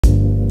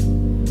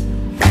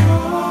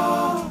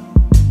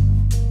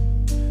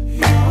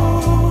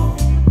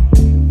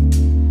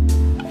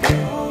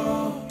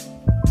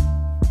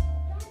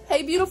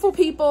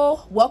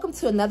people, welcome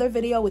to another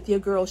video with your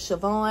girl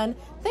Shyvonne.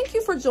 Thank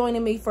you for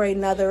joining me for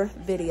another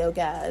video,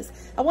 guys.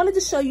 I wanted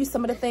to show you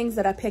some of the things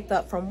that I picked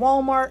up from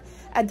Walmart.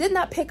 I did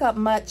not pick up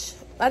much.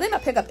 I did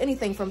not pick up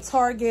anything from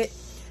Target.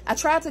 I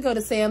tried to go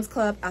to Sam's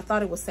Club. I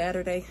thought it was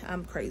Saturday.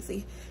 I'm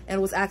crazy. And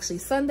it was actually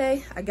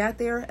Sunday. I got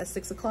there at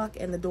 6 o'clock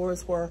and the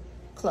doors were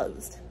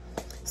closed.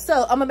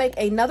 So I'm gonna make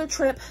another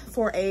trip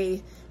for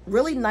a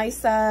really nice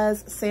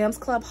size Sam's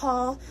Club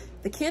haul.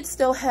 The kids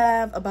still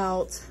have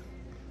about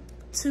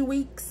 2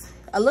 weeks,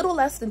 a little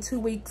less than 2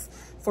 weeks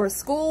for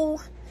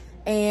school.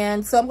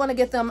 And so I'm going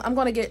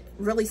to get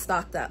really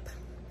stocked up.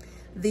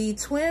 The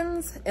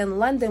twins in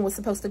London was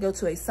supposed to go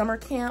to a summer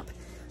camp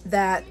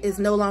that is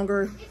no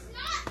longer,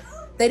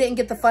 they didn't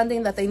get the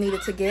funding that they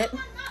needed to get.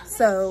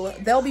 So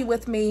they'll be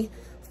with me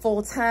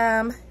full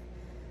time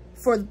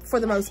for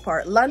the most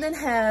part. London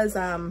has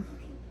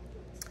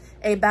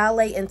a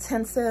ballet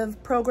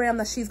intensive program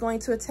that she's going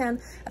to attend.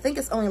 I think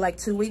it's only like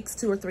 2 weeks,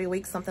 2 or 3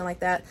 weeks, something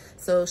like that.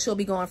 So she'll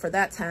be going for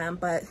that time,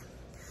 but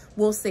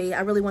we'll see.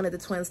 I really wanted the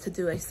twins to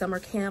do a summer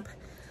camp,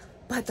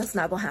 but that's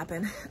not gonna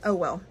happen. Oh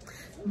well.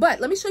 But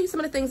let me show you some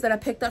of the things that I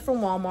picked up from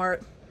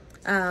Walmart.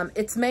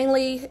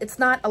 It's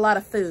not a lot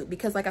of food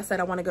because like I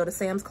said, I wanna go to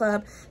Sam's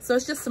Club. So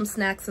it's just some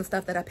snacks and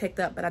stuff that I picked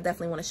up, but I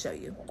definitely wanna show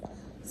you.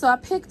 So I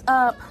picked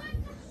up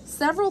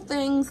several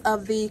things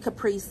of the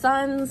Capri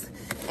Suns,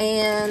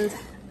 and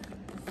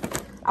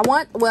I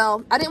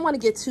didn't want to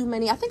get too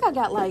many. I think I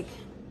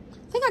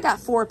got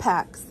 4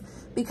 packs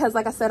because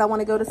like I said, I want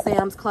to go to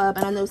Sam's Club,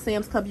 and I know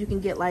Sam's Club you can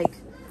get like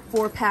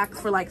 4 packs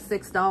for like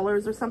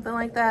 $6 or something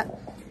like that.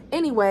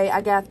 Anyway,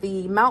 I got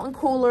the Mountain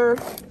Cooler.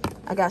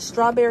 I got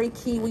Strawberry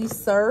Kiwi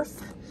Surf,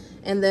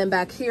 and then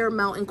back here,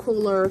 Mountain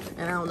Cooler,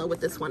 and I don't know what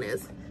this one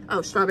is.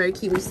 Oh, Strawberry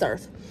Kiwi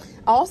Surf.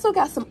 I also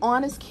got some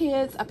Honest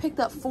Kids. I picked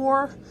up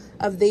 4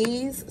 of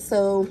these.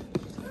 So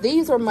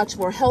these are much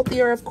more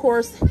healthier, of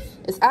course.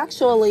 It's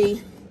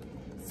actually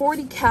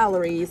 40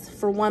 calories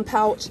for 1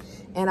 pouch,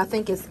 and I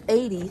think it's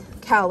 80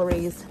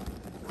 calories.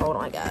 Hold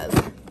on, guys.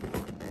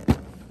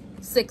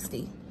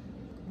 60.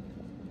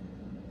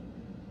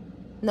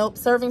 Nope,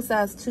 serving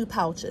size 2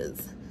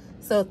 pouches.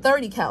 So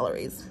 30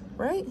 calories,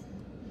 right?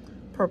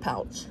 Per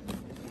pouch.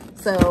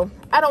 So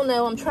I don't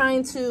know.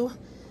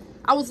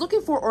 I was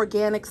looking for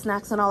organic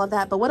snacks and all of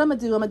that, but what I'm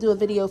gonna do a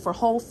video for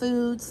Whole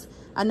Foods.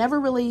 I never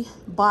really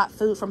bought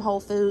food from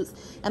Whole Foods.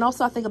 And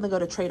also I think I'm gonna go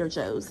to Trader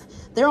Joe's.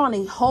 They're on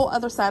a whole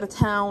other side of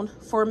town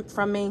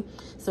from me.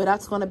 So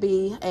that's gonna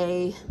be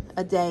a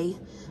day.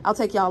 I'll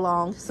take y'all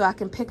along so I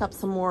can pick up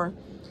some more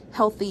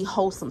healthy,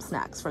 wholesome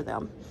snacks for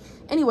them.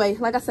 Anyway,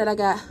 like I said, I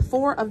got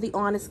 4 of the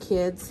Honest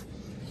Kids.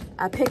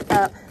 I picked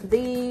up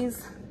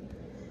these.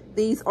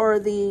 These are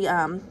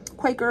the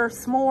Quaker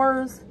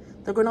S'mores,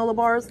 the granola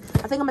bars.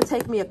 I think I'm gonna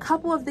take me a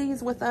couple of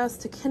these with us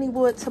to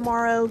Kennywood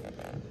tomorrow.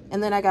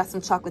 And then I got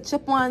some chocolate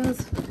chip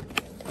ones.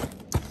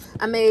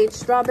 I made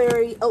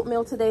strawberry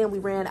oatmeal today and we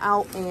ran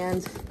out,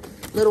 and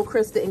little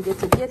Chris didn't get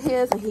to get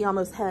his, and he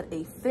almost had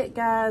a fit,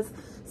 guys.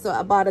 So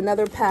I bought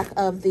another pack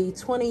of the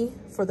 20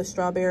 for the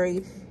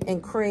strawberries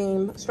and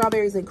cream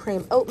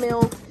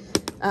oatmeal.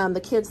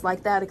 The kids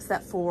like that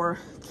except for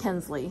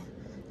Kinsley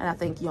and I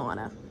think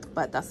Yana,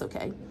 but that's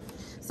okay.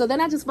 So then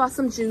I just bought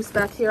some juice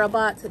back here. I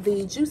bought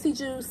the Juicy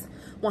Juice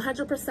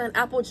 100%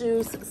 apple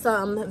juice,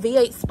 some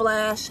V8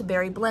 Splash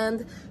berry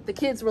blend. The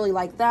kids really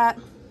like that.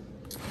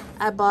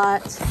 I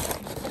bought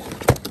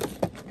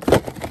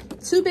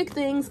 2 big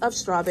things of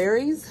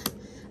strawberries.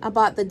 I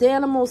bought the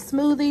Danimal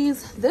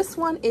smoothies. This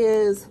one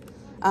is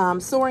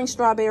Soaring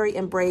Strawberry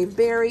and Brave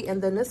Berry,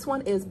 and then this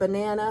one is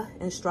Banana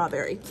and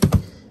Strawberry.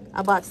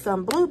 I bought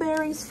some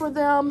blueberries for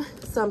them,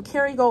 some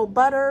Kerrygold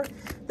butter.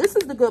 This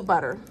is the good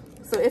butter.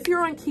 So if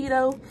you're on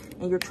keto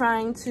and you're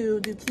trying to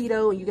do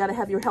keto and you got to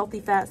have your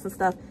healthy fats and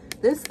stuff,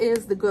 this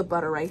is the good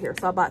butter right here.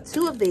 So I bought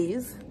 2 of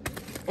these,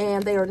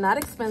 and they are not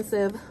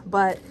expensive,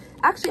 but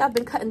actually I've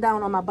been cutting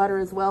down on my butter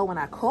as well when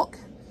I cook.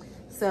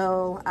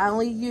 So I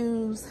don't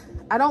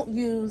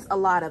use a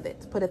lot of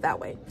it, put it that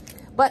way.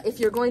 But if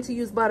you're going to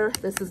use butter,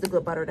 this is the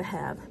good butter to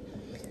have.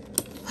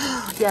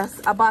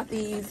 Yes, I bought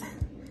these.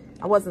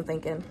 I wasn't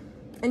thinking.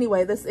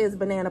 Anyway, this is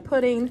banana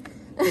pudding.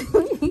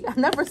 I've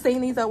never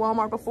seen these at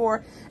Walmart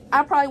before.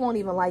 I probably won't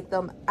even like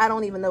them. I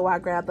don't even know why I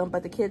grabbed them,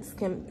 but the kids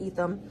can eat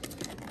them.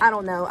 I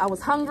don't know. I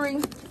was hungry.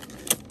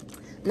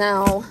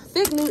 Now,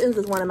 Fig Newtons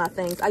is one of my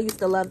things. I used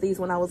to love these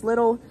when I was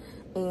little,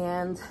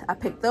 and I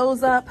picked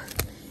those up.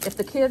 If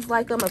the kids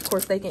like them, of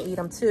course, they can eat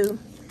them too.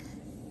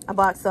 I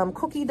bought some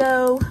cookie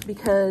dough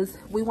because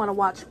we want to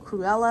watch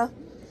Cruella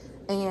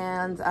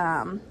and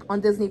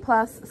on Disney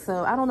Plus.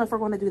 So I don't know if we're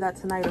going to do that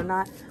tonight or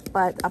not,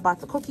 but I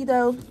bought the cookie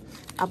dough.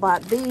 I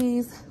bought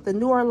these, the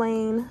New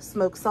Orleans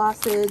smoked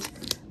sausage,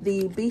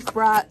 the beef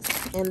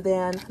brats, and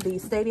then the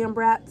stadium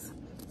brats,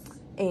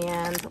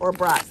 or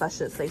brats, I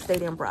should say,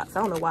 stadium brats.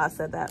 I don't know why I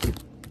said that.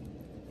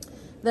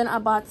 Then I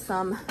bought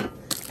some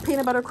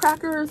peanut butter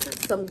crackers,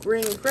 some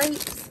green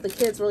grapes. The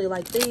kids really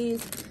like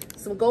these.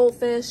 Some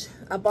goldfish.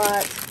 I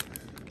bought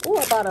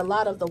a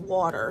lot of the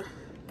water.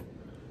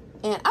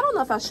 And I don't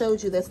know if I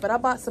showed you this, but I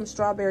bought some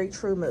strawberry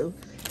True Moo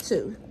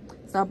too.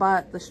 So I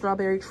bought the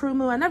strawberry True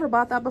Moo. I never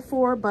bought that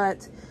before,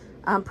 but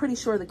I'm pretty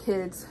sure the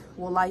kids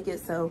will like it.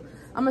 So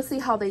I'm gonna see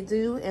how they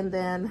do, and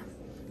then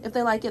if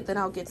they like it, then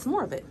I'll get some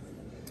more of it.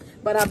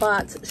 But I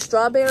bought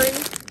strawberry.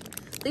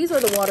 These are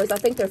the waters. I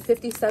think they're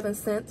 57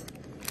 cents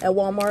at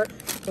Walmart,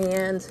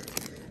 and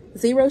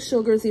 0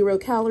 sugar, 0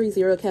 calories,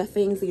 0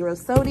 caffeine, 0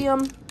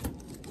 sodium.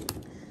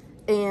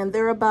 And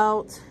they're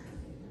about,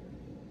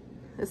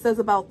 it says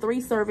about 3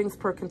 servings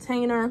per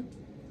container.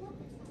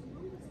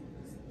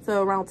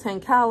 So around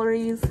 10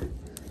 calories.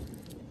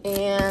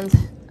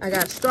 And I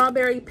got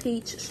strawberry,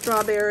 peach,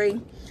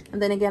 strawberry.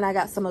 And then again, I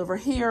got some over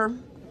here.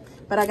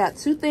 But I got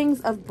 2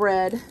 things of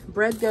bread.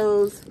 Bread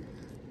goes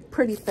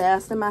pretty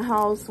fast in my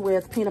house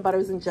with peanut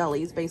butters and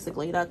jellies,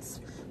 basically. That's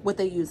what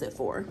they use it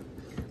for.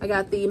 I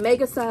got the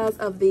mega size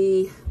of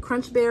the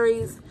Crunch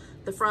Berries,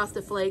 the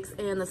Frosted Flakes,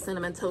 and the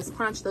Cinnamon Toast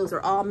Crunch. Those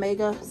are all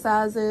mega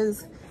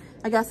sizes.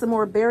 I got some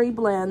more berry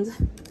blend.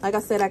 Like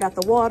I said, I got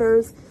the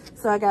waters.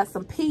 So I got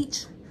some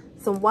peach,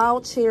 some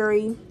wild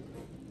cherry,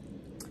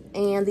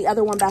 and the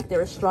other one back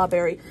there is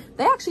strawberry.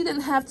 They actually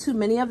didn't have too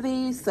many of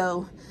these,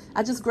 so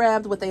I just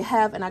grabbed what they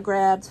have, and I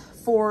grabbed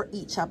 4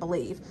 each, I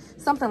believe.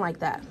 Something like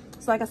that.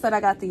 So like I said,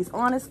 I got these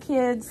Honest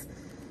Kids,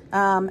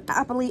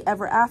 Happily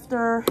Ever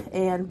After,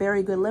 and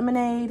Berry Good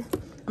Lemonade.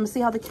 I'm gonna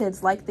see how the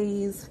kids like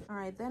these. All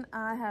right, then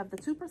I have the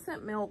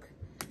 2% milk,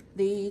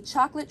 the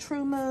chocolate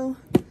True Moo,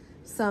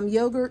 some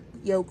yogurt,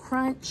 Yo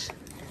Crunch,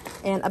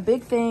 and a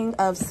big thing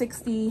of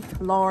 60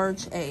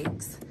 large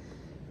eggs.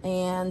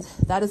 And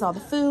that is all the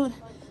food.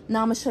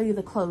 Now I'm gonna show you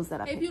the clothes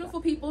that I picked up. Hey, beautiful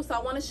people, so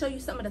I wanna show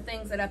you some of the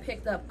things that I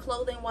picked up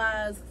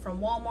clothing-wise from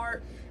Walmart.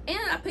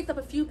 And I picked up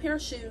a few pair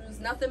of shoes,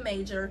 nothing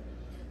major.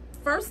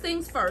 First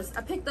things first,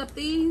 I picked up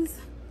these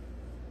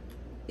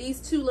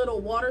 2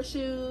 little water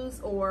shoes,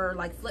 or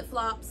like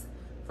flip-flops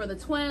for the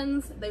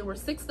twins. They were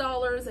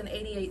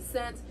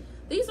 $6.88.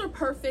 These are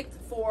perfect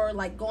for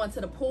like going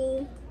to the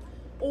pool,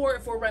 or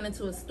if we're running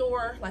to a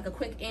store, like a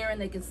quick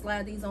errand, they can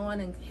slide these on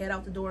and head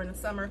out the door in the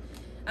summer.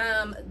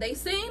 They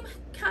seem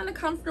kind of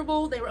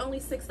comfortable. They were only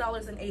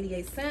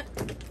 $6.88.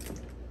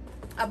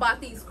 I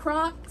bought these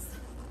Crocs.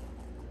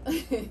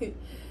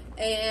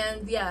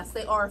 And yes,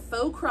 they are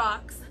faux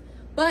Crocs.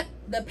 But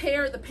the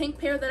pink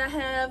pair that I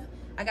have,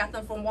 I got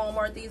them from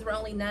Walmart. These were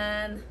only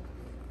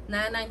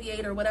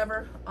 $9.98 or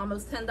whatever,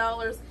 almost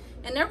 $10.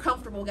 And they're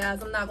comfortable,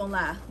 guys. I'm not gonna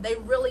lie. They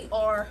really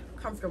are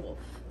comfortable.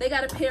 They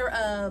got a pair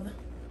of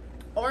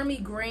army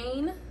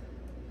green,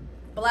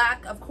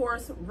 black, of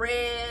course,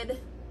 red,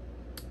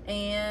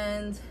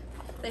 and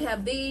they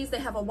have these. They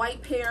have a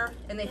white pair,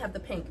 and they have the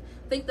pink.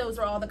 I think those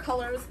are all the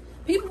colors.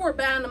 People were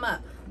buying them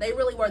up. They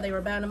really were. They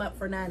were buying them up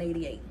for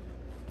 $9.88.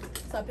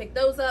 So I picked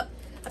those up.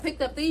 I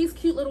picked up these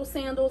cute little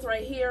sandals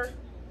right here.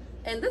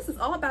 And this is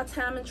all about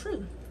time and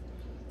true.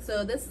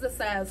 So this is a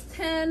size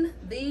 10.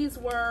 These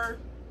were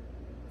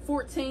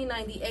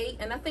 $14.98.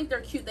 And I think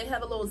they're cute. They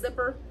have a little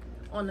zipper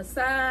on the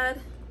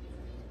side.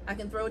 I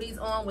can throw these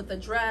on with a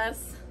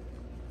dress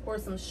or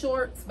some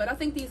shorts. But I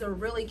think these are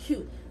really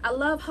cute. I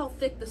love how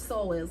thick the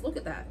sole is. Look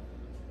at that.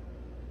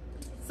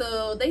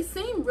 So they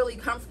seem really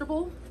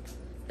comfortable.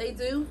 They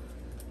do.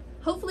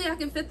 Hopefully I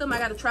can fit them. I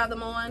got to try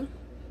them on.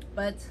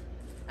 But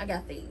I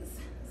got these.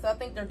 So I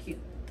think they're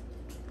cute.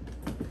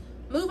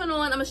 Moving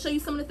on, I'm going to show you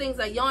some of the things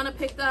that Yana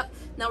picked up.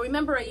 Now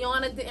remember,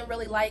 Yana didn't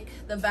really like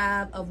the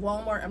vibe of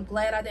Walmart. I'm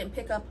glad I didn't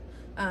pick up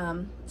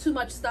too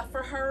much stuff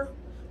for her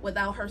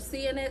without her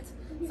seeing it,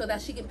 so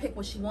that she can pick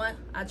what she wants.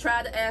 I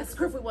tried to ask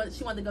her if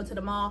she wanted to go to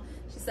the mall.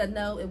 She said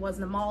no, it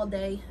wasn't a mall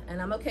day,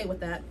 and I'm okay with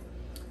that.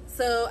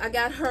 So I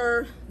got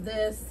her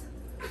this,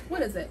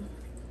 what is it?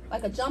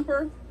 Like a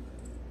jumper.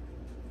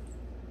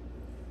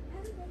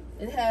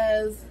 It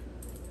has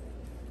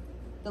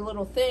the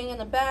little thing in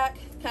the back,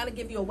 kind of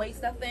give you a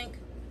waist, I think.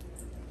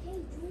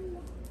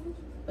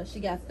 But she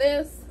got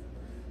this,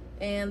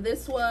 and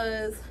this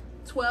was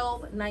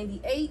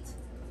 $12.98.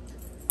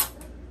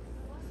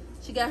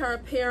 She got her a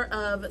pair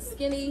of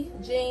skinny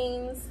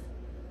jeans.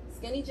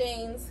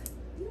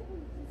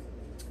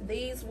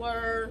 These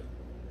were,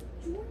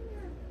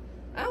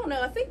 I don't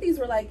know, I think these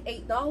were like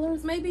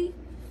 $8 maybe,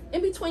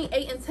 in between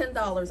 $8 and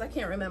 $10. I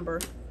can't remember.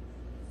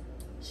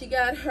 She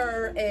got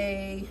her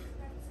a,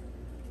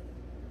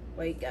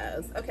 wait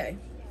guys, okay.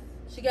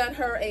 She got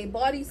her a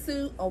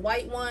bodysuit, a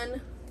white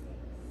one,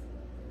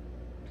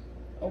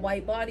 a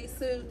white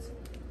bodysuit.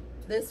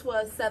 This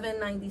was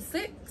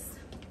 $7.96.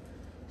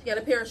 She got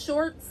a pair of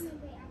shorts,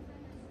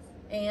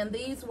 and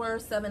these were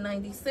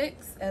 $7.96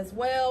 as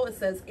well. It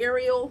says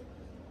Ariel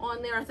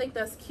on there. I think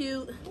that's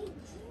cute.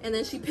 And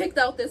then she picked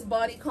out this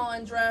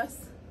bodycon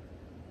dress,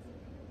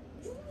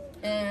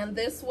 and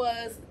this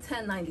was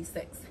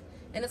 $10.96.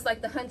 And it's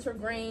like the hunter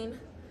green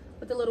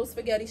with the little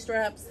spaghetti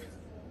straps.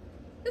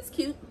 It's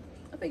cute.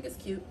 I think it's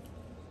cute.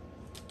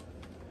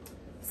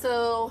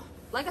 So,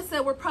 like I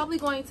said, we're probably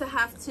going to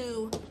have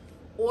to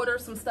order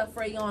some stuff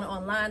for Yana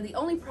online. The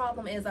only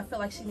problem is I feel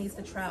like she needs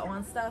to try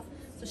on stuff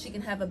so she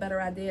can have a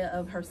better idea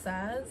of her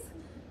size.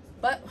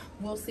 But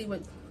we'll see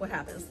what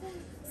happens.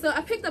 So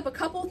I picked up a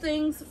couple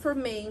things for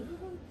me.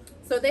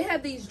 So they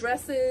had these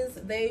dresses.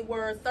 They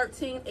were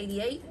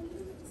 $13.88.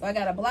 So I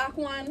got a black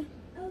one.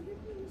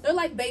 They're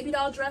like baby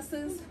doll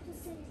dresses.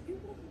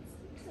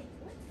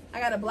 I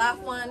got a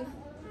black one.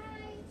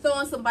 Throw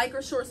on some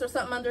biker shorts or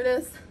something under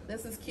this.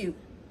 This is cute.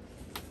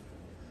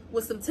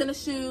 With some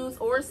tennis shoes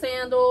or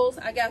sandals.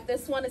 I got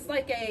this one. It's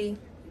like a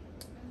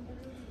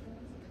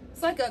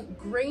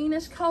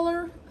greenish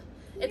color.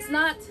 It's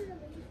not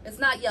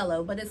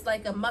yellow, but it's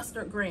like a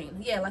mustard green.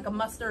 Yeah, like a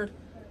mustard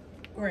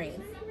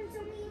green.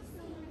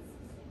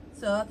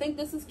 So I think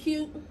this is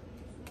cute.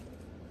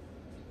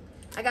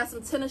 I got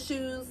some tennis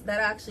shoes that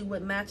actually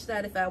would match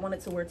that if I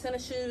wanted to wear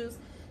tennis shoes.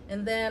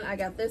 And then I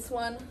got this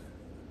one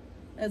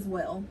as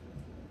well.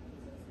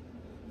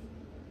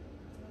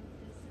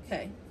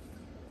 Okay.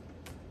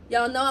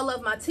 Y'all know I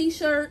love my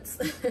t-shirts.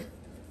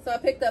 So I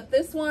picked up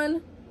this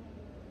one.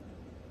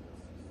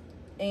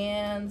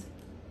 And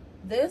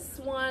this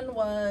one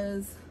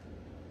was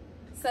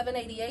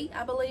 $7.88,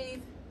 I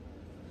believe.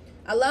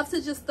 I love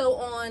to just throw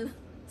on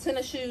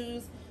tennis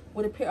shoes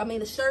with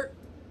a shirt,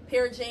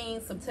 pair of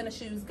jeans, some tennis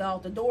shoes, go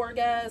out the door,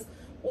 guys,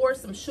 or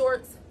some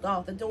shorts, go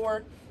out the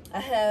door.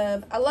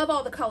 I love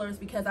all the colors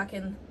because I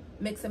can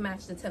mix and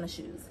match the tennis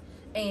shoes.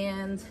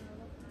 And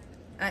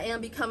I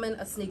am becoming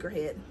a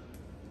sneakerhead.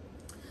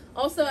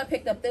 Also, I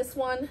picked up this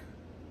one.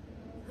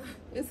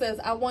 It says,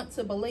 I want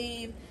to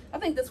believe. I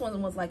think this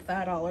one was like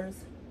 $5.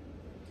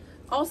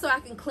 Also, I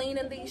can clean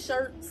in these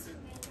shirts.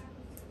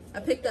 I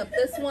picked up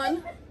this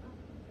one.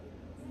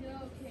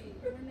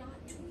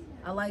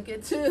 I like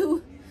it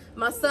too.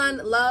 My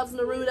son loves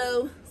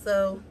Naruto,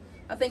 so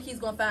I think he's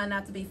gonna find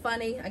that to be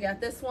funny. I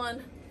got this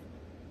one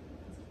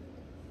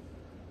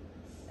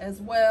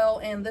as well,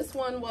 and this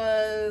one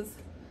was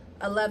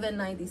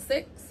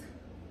 $11.96.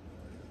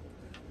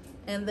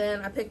 And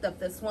then I picked up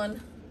this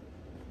one,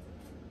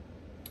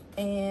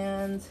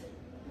 and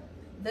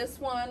this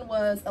one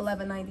was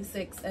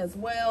 $11.96 as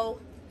well.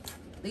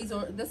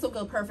 This will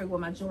go perfect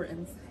with my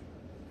Jordans.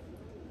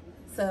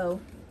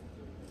 So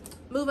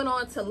moving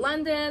on to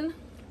London.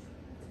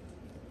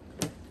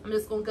 I'm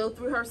just gonna go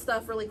through her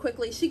stuff really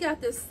quickly. She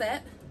got this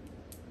set.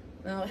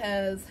 Now it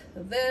has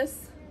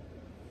this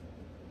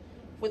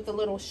with the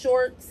little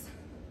shorts,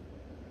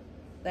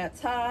 that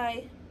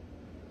tie.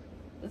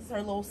 This is her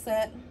little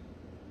set.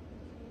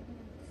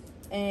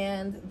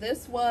 And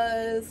this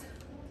was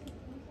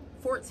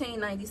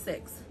 $14.96.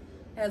 It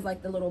has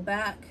like the little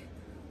back.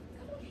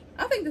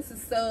 I think this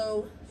is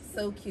so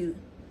cute.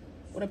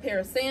 With a pair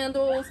of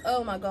sandals.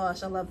 Oh my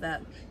gosh, I love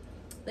that.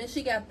 Then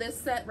she got this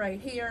set right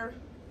here,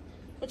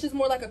 which is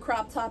more like a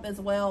crop top as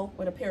well,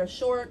 with a pair of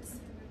shorts.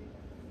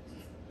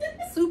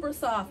 Super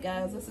soft,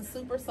 guys. This is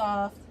super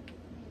soft.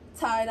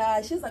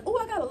 Tie-dye. She's like, oh,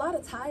 I got a lot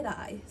of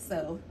tie-dye.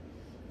 So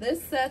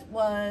this set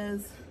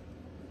was,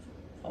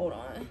 hold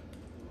on.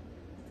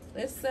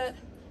 This set,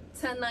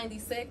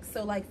 $10.96,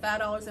 so like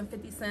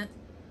 $5.50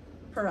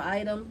 per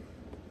item.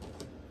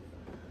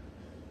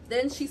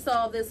 Then she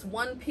saw this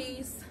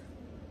one-piece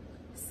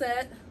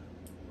set,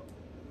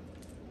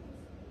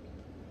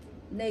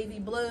 navy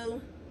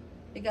blue.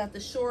 It got the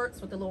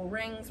shorts with the little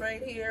rings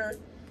right here.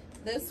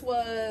 This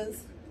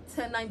was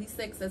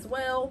 $10.96 as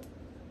well.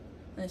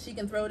 And she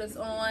can throw this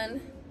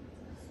on.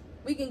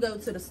 We can go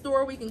to the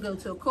store, we can go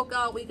to a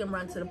cookout, we can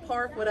run to the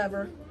park,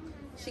 whatever.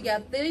 She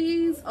got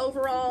these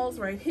overalls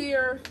right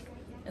here,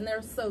 and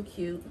they're so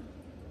cute.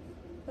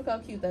 Look how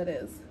cute that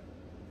is.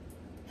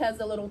 Has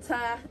a little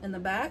tie in the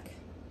back.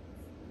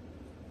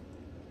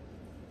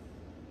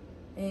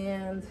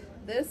 And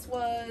this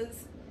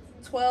was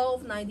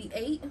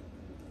 $12.98. And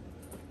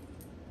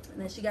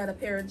then she got a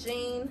pair of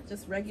jeans,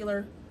 just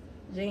regular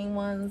jean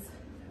ones.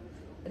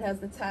 It has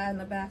the tie in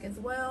the back as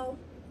well.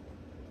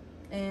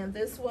 And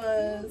this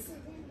was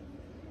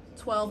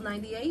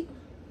 $12.98.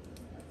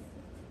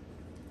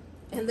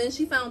 And then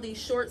she found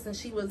these shorts and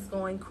she was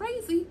going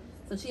crazy.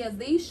 So she has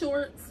these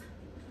shorts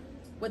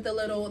with the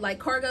little like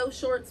cargo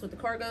shorts with the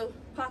cargo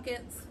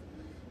pockets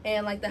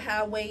and like the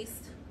high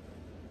waist.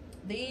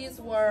 These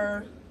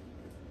were,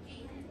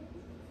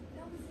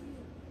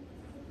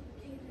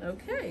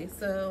 okay,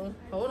 so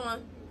hold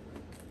on.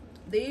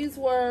 These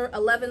were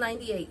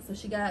 $11.98. So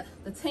she got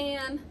the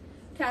tan,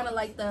 kind of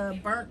like the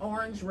burnt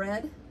orange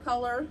red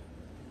color.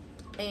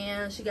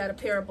 And she got a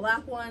pair of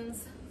black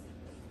ones.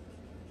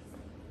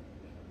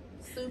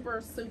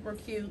 Super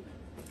cute.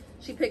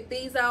 She picked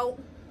these out.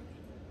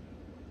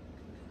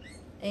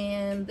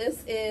 And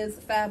this is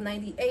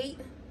 $5.98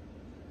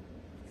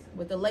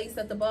 with the lace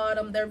at the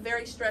bottom. They're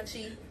very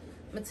stretchy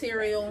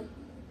material.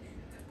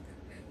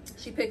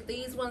 She picked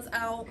these ones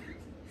out.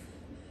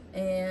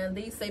 And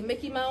these say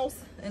Mickey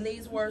Mouse, and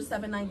these were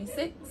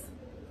 $7.96.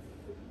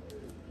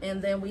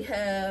 And then we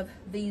have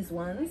these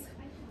ones.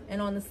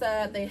 And on the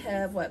side, they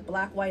have what?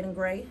 Black, white, and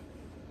gray.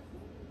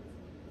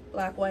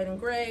 Black, white, and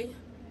gray.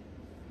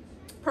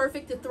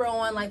 Perfect to throw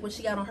on like what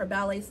she got on her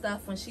ballet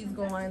stuff when she's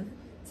going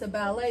to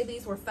ballet.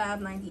 These were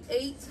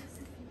 $5.98.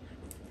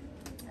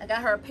 I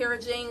got her a pair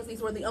of jeans.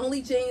 These were the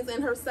only jeans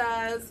in her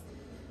size.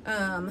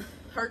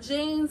 Her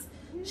jeans,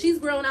 she's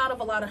grown out of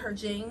a lot of her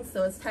jeans,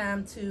 so it's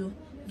time to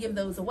give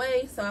those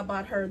away. So I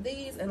bought her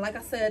these, and like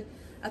I said,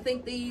 I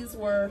think these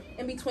were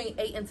in between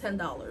 $8 and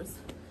 $10.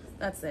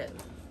 That's it.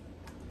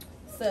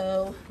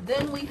 So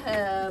then we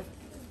have,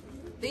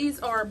 these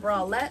are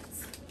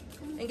bralettes,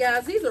 and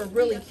guys, these are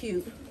really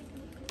cute,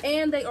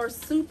 and they are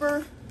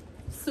super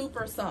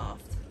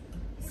soft,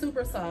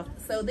 super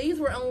soft. So these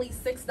were only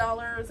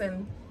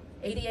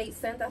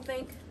 $6.88, I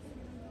think.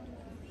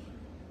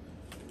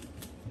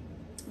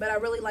 But I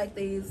really like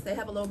these. They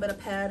have a little bit of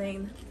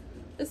padding.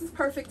 This is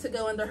perfect to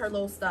go under her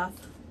little stuff,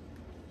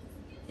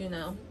 you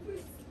know.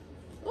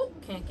 Oh,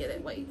 can't get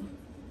it, wait.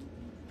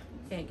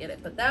 Can't get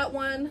it, but that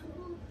one.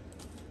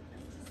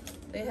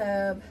 They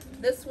have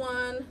this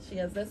one. She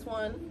has this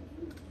one.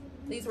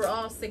 These were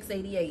all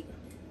 $6.88.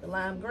 The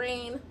lime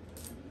green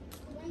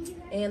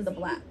and the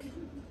black.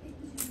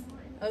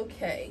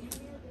 Okay.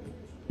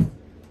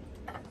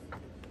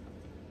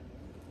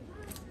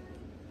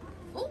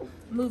 Oh,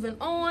 moving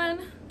on.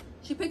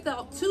 She picked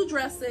out 2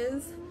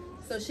 dresses.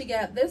 So she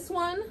got this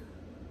one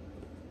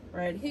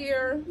right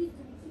here.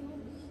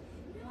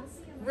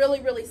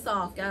 Really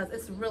soft, guys.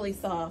 It's really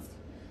soft.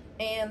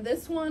 And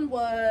this one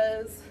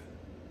was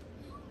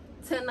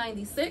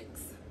 $10.96.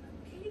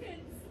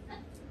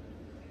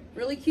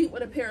 Really cute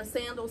with a pair of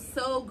sandals.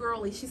 So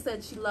girly. She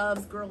said she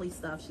loves girly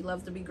stuff. She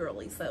loves to be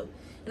girly. So,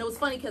 and it was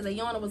funny because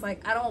Ayana was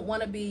like, I don't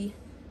want to be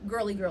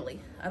girly.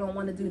 I don't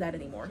want to do that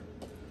anymore.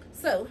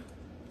 So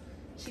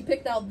she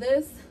picked out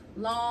this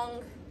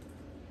long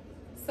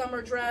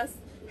summer dress.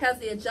 Has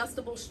the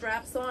adjustable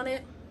straps on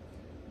it.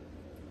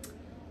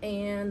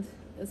 And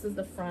this is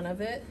the front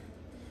of it.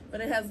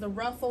 But it has the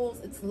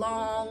ruffles. It's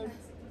long.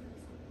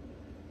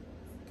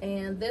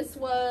 And this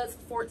was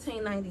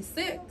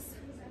 $14.96.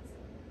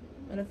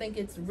 And I think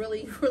it's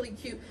really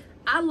cute.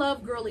 I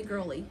love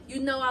girly. You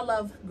know I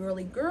love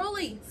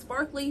girly,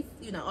 sparkly,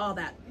 you know, all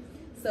that.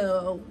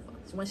 So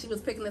when she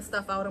was picking this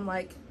stuff out, I'm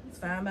like, it's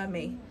fine by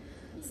me.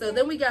 So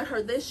then we got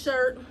her this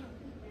shirt.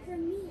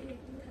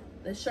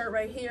 This shirt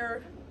right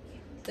here.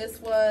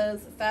 This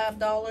was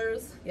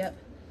 $5. Yep,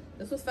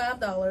 this was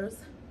 $5.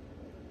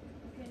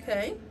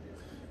 Okay.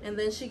 And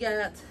then she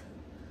got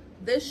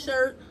this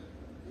shirt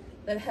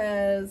that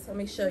has, let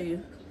me show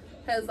you,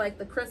 has like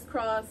the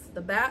crisscross,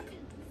 the back.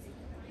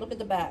 Look at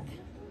the back.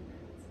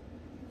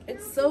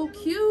 It's so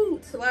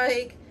cute.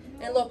 Like,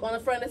 and look, on the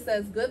front it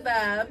says good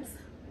vibes.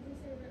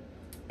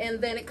 And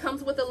then it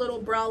comes with a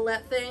little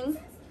bralette thing.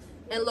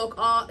 And look,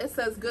 it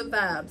says good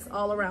vibes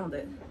all around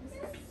it.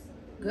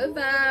 Good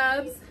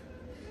vibes.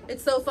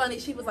 It's so funny.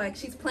 She was like,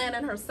 she's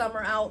planning her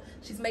summer out.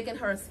 She's making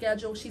her a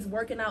schedule. She's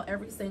working out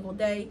every single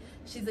day.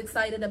 She's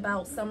excited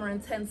about summer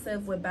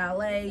intensive with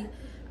ballet.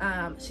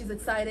 She's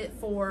excited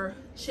for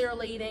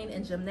cheerleading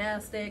and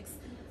gymnastics.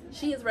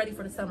 She is ready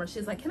for the summer.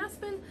 She's like, can I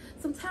spend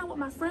some time with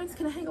my friends?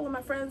 Can I hang out with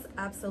my friends?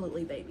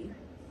 Absolutely, baby.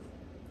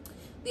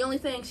 The only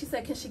thing, she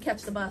said, can she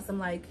catch the bus? I'm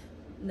like,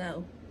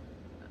 no.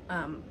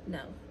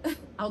 No.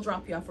 I'll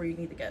drop you off where you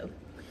need to go.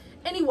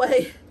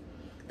 Anyway,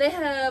 they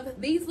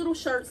have these little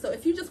shirts. So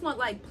if you just want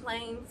like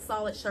plain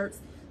solid shirts,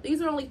 these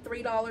are only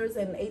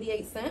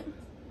 $3.88.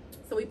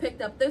 So we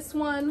picked up this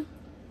one.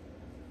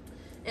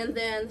 And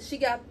then she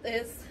got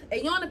this.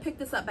 Ayana picked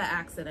this up by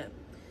accident.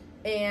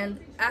 And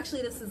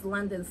actually this is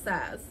London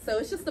size. So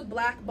it's just a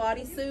black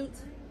bodysuit.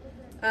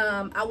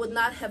 I would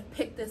not have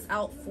picked this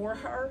out for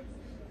her.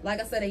 Like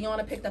I said,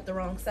 Ayana picked up the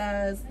wrong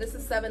size. This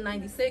is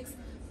 $7.96,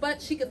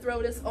 but she could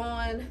throw this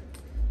on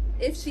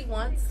if she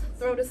wants.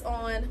 Throw this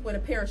on with a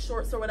pair of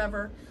shorts or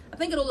whatever. I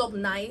think it'll look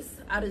nice.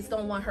 I just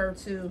don't want her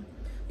to,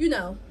 you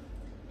know,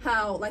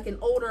 how like an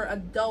older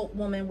adult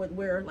woman would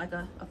wear like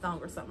a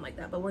thong or something like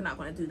that, but we're not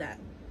going to do that.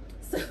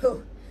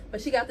 So,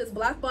 but she got this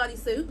black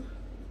bodysuit.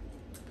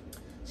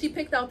 She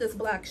picked out this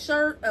black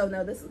shirt. Oh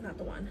no, this is not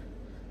the one.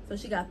 So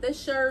she got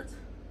this shirt.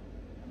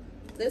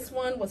 This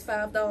one was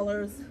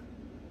 $5.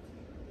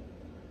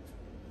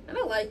 And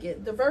I like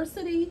it.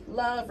 Diversity,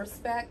 love,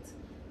 respect,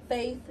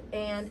 faith,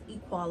 and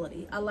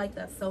equality. I like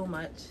that so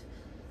much.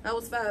 That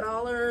was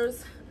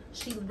 $5.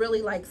 She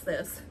really likes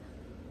this.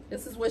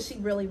 This is what she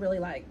really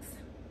likes.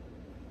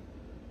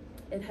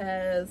 It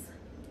has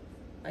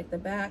like the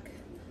back,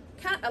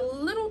 kind of a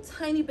little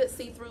tiny bit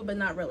see-through, but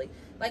not really.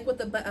 Like with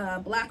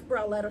the black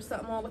bralette or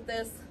something on with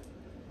this,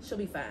 she'll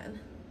be fine.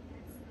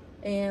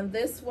 And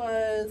this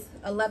was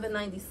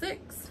 $11.96.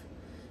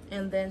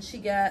 And then she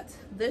got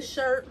this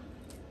shirt,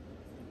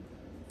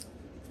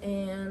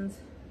 and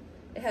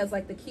it has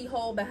like the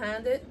keyhole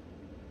behind it,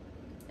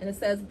 and it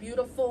says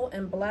beautiful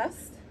and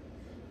blessed.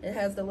 It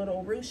has the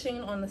little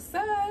ruching on the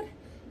side,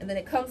 and then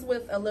it comes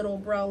with a little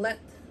bralette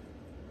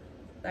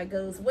that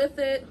goes with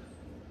it,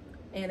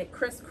 and it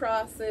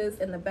crisscrosses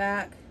in the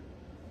back.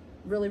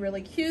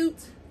 Really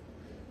cute.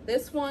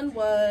 This one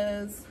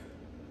was,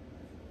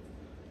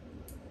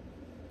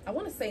 I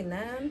want to say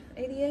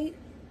 $9.88,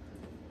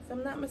 if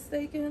I'm not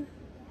mistaken.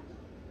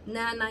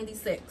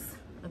 $9.96.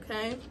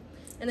 Okay.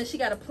 And then she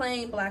got a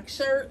plain black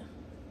shirt,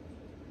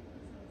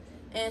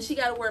 and she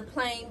got to wear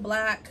plain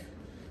black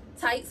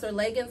tights or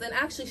leggings. And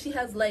actually she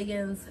has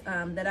leggings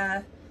that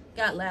I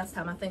got last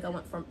time I think I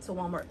went to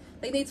Walmart.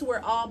 They need to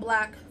wear all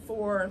black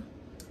for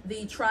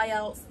the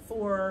tryouts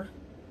for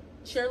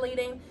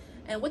cheerleading,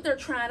 and what they're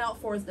trying out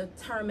for is to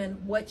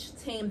determine which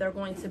team they're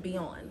going to be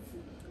on.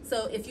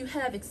 So if you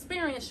have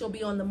experience, you'll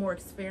be on the more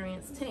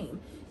experienced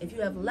team. If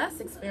you have less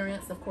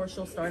experience, of course,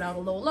 you'll start out a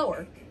little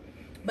lower.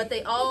 But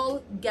they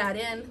all got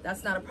in.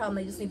 That's not a problem.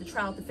 They just need to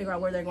try out to figure out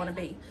where they're going to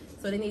be.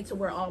 So they need to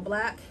wear all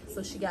black.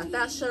 So she got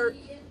that shirt.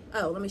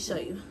 Oh, let me show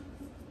you.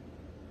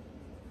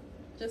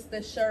 Just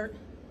this shirt.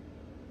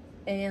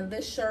 And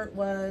this shirt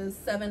was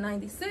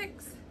 $7.96.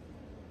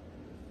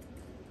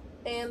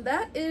 And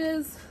that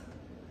is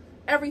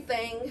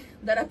everything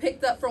that I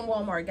picked up from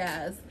Walmart,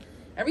 guys.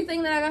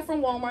 Everything that I got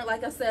from Walmart,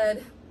 like I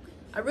said,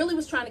 I really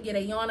was trying to get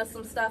Ayana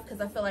some stuff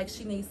because I feel like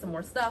she needs some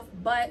more stuff.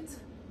 But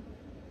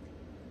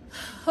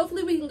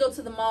hopefully we can go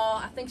to the mall.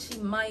 I think she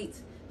might.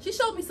 She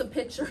showed me some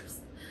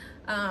pictures,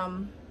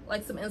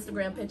 like some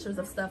Instagram pictures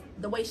of stuff,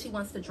 the way she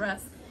wants to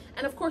dress.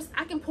 And of course,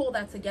 I can pull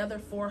that together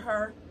for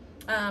her.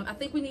 I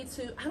think we need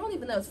to, I don't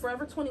even know, is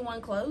Forever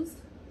 21 closed?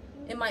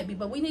 It might be,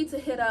 but we need to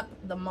hit up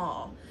the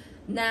mall.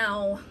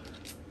 Now,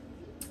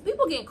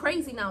 people getting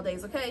crazy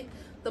nowadays, okay?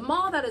 The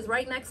mall that is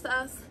right next to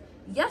us,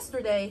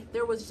 yesterday,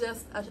 there was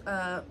just,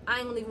 I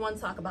don't even want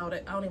to talk about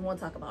it. I don't even want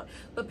to talk about it.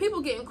 But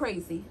people getting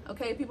crazy,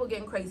 okay? People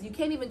getting crazy. You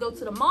can't even go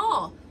to the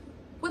mall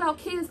without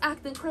kids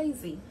acting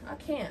crazy. I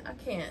can't.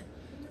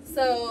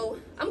 So,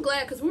 I'm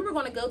glad, because we were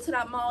going to go to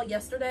that mall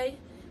yesterday,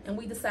 and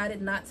we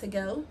decided not to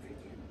go.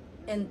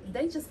 And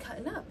they just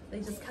cutting up.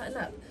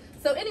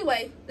 So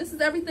anyway, this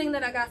is everything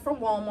that I got from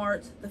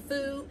Walmart. The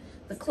food,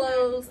 the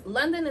clothes.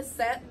 London is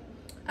set.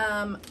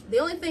 The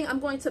only thing, I'm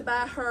going to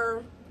buy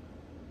her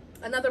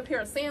another pair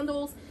of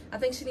sandals. I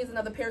think she needs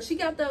another pair. She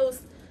got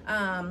those,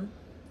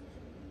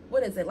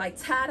 what is it, like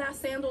tie-dye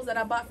sandals that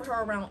I bought for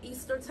her around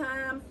Easter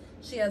time.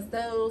 She has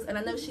those, and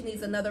I know she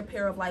needs another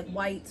pair of like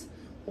white,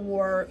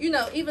 or, you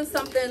know, even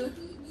something,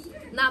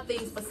 not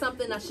these, but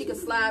something that she could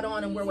slide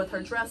on and wear with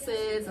her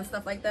dresses and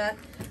stuff like that.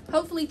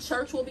 Hopefully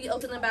church will be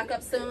opening back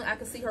up soon. I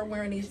can see her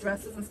wearing these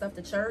dresses and stuff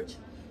to church.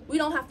 We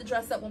don't have to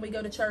dress up when we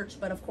go to church,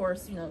 but of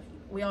course, you know,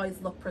 we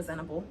always look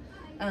presentable.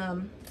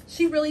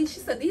 She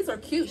said, these are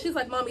cute. She's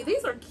like, Mommy,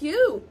 these are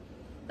cute.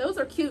 Those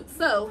are cute.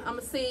 So I'm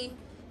gonna see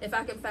if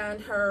I can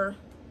find her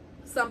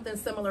something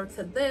similar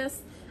to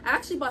this. I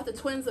actually bought the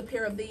twins a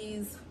pair of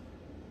these,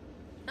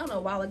 I don't know,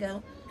 a while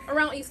ago,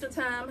 around Easter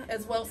time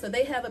as well. So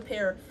they have a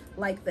pair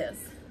like this.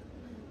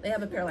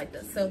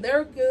 So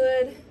they're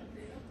good.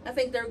 I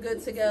think they're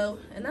good to go.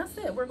 And that's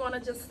it. We're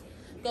gonna just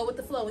go with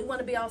the flow. We want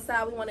to be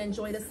outside. We want to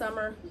enjoy the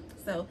summer.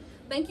 So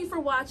thank you for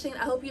watching.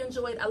 I hope you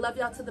enjoyed. I love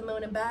y'all to the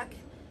moon and back.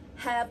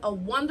 Have a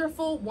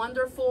wonderful,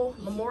 wonderful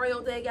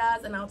Memorial Day,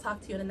 guys, and I'll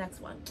talk to you in the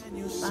next one.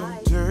 Bye.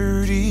 So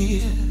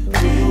dirty.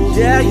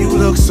 Yeah, you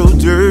look so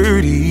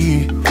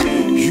dirty.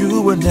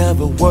 You were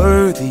never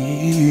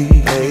worthy.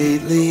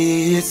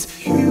 Lately, it's